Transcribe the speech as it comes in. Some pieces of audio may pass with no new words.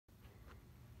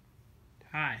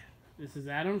Hi, this is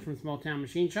Adam from Small Town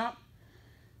Machine Shop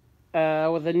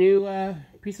with a new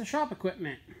piece of shop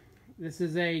equipment. This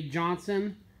is a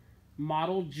Johnson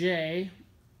Model J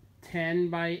 10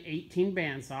 by 18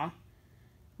 bandsaw,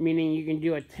 meaning you can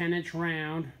do a 10-inch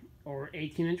round or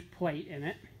 18-inch plate in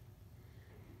it.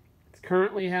 It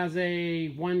currently has a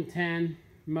 110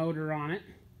 motor on it,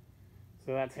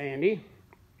 so that's handy.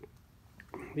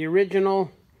 The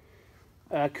original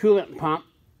coolant pump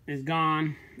is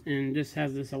gone and just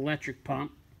has this electric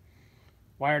pump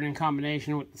wired in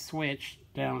combination with the switch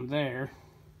down there,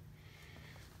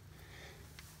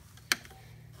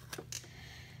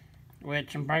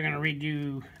 which I'm probably going to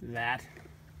redo that.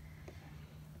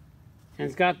 And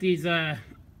it's got these this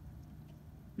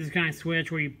kind of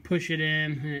switch where you push it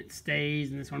in and it stays,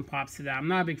 and this one pops it out. I'm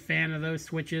not a big fan of those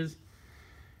switches,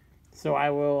 so I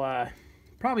will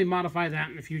probably modify that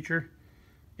in the future.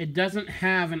 It doesn't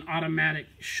have an automatic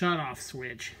shut-off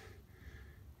switch,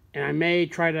 and I may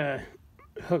try to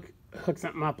hook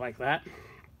something up like that.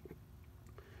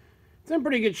 It's in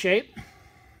pretty good shape.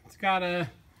 It's got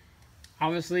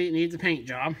obviously it needs a paint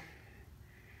job.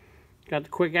 Got the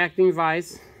quick acting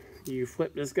vise. You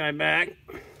flip this guy back.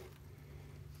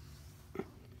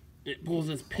 It pulls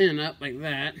this pin up like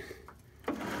that.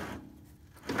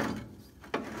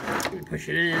 You push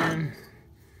it in.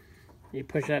 You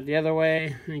push that the other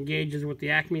way, and it engages with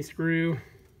the Acme screw.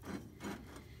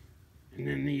 And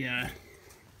then the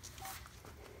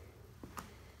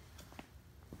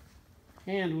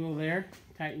hand wheel there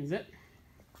tightens it.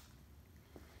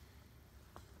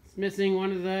 It's missing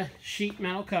one of the sheet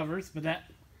metal covers, but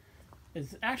that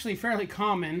is actually fairly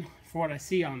common for what I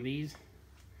see on these.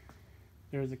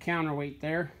 There's a counterweight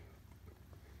there.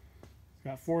 It's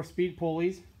got 4-speed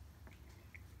pulleys.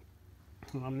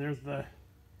 There's the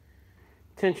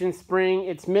tension spring.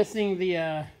 It's missing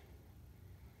the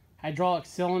hydraulic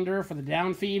cylinder for the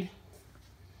down feed,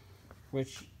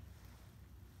 which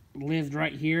lived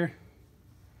right here.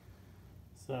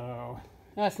 So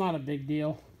that's not a big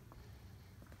deal.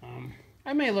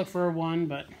 I may look for one,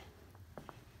 but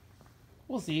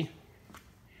we'll see.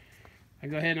 I'll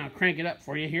go ahead and I'll crank it up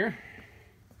for you here.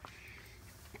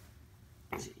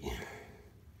 Let's see.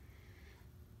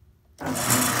 A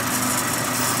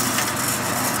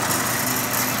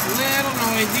little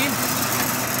noisy.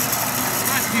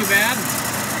 Not too bad.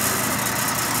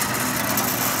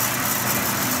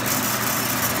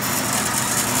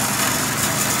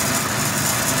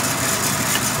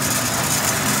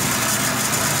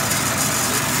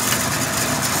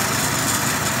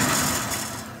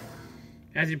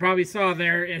 As you probably saw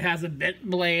there, it has a bent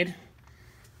blade.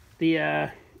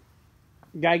 The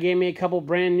guy gave me a couple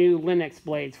brand new Linux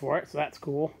blades for it, so that's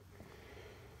cool.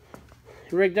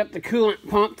 Rigged up the coolant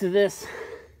pump to this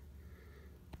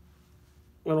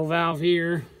little valve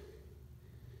here.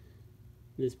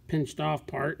 This pinched off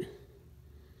part.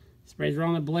 Sprays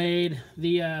around the blade.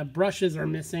 The brushes are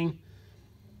missing,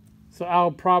 so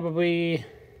I'll probably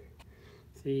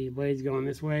see, blade's going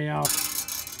this way. I'll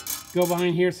go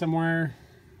behind here somewhere,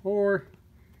 or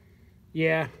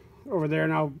yeah, over there,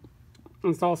 and I'll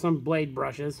install some blade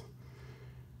brushes.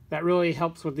 That really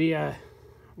helps with the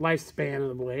lifespan of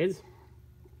the blades.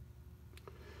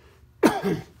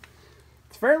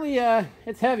 It's fairly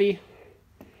it's heavy.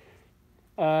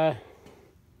 Someone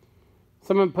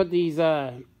put these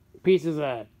pieces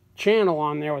of channel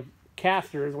on there with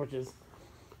casters, which is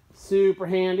super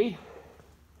handy.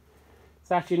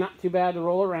 It's actually not too bad to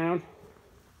roll around.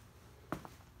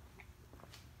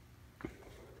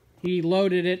 He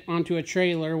loaded it onto a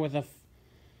trailer with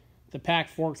the pack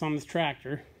forks on this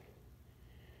tractor,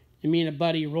 and me and a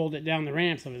buddy rolled it down the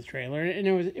ramps of his trailer, and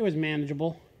it was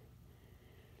manageable.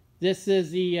 This is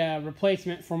the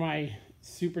replacement for my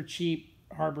super cheap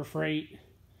Harbor Freight.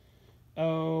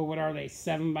 Oh, what are they?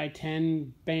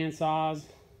 7x10 bandsaws.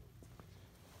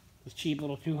 Those cheap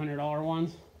little $200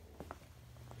 ones.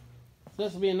 So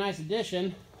this will be a nice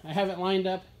addition. I have it lined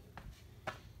up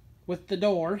with the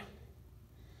door,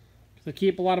 so I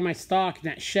keep a lot of my stock in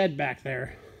that shed back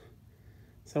there.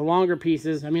 So longer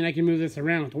pieces, I mean, I can move this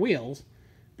around with the wheels,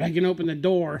 but I can open the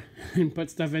door and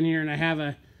put stuff in here, and I have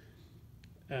a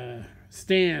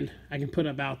stand I can put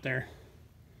up out there.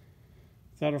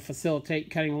 So that'll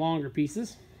facilitate cutting longer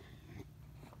pieces.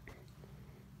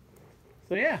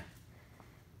 So yeah,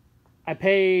 I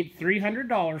paid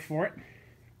 $300 for it,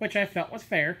 which I felt was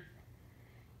fair.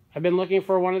 I've been looking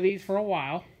for one of these for a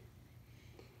while.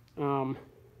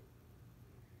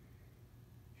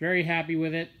 Very happy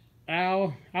with it.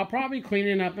 I'll probably clean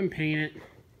it up and paint it.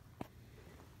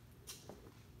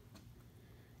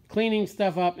 Cleaning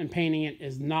stuff up and painting it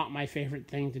is not my favorite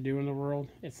thing to do in the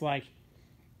world. It's like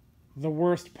the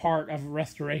worst part of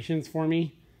restorations for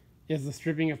me is the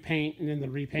stripping of paint and then the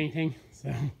repainting.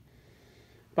 So,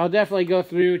 but I'll definitely go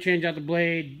through, change out the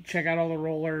blade, check out all the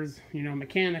rollers. You know,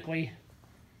 mechanically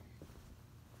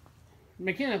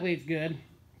it's good.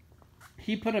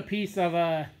 He put a piece of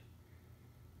a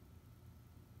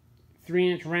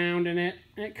 3-inch round in it.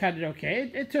 It cut it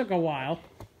okay. It took a while,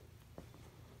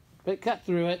 but it cut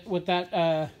through it with that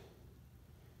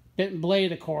bent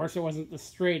blade. Of course, it wasn't the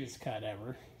straightest cut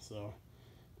ever, so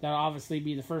that'll obviously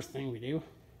be the first thing we do.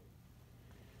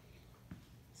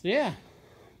 So yeah,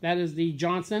 that is the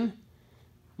Johnson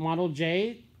Model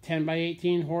J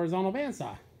 10x18 horizontal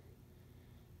bandsaw.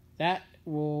 That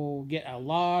will get a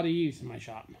lot of use in my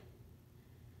shop.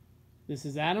 This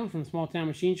is Adam from Small Town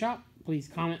Machine Shop. Please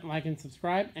comment, like, and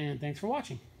subscribe, and thanks for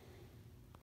watching.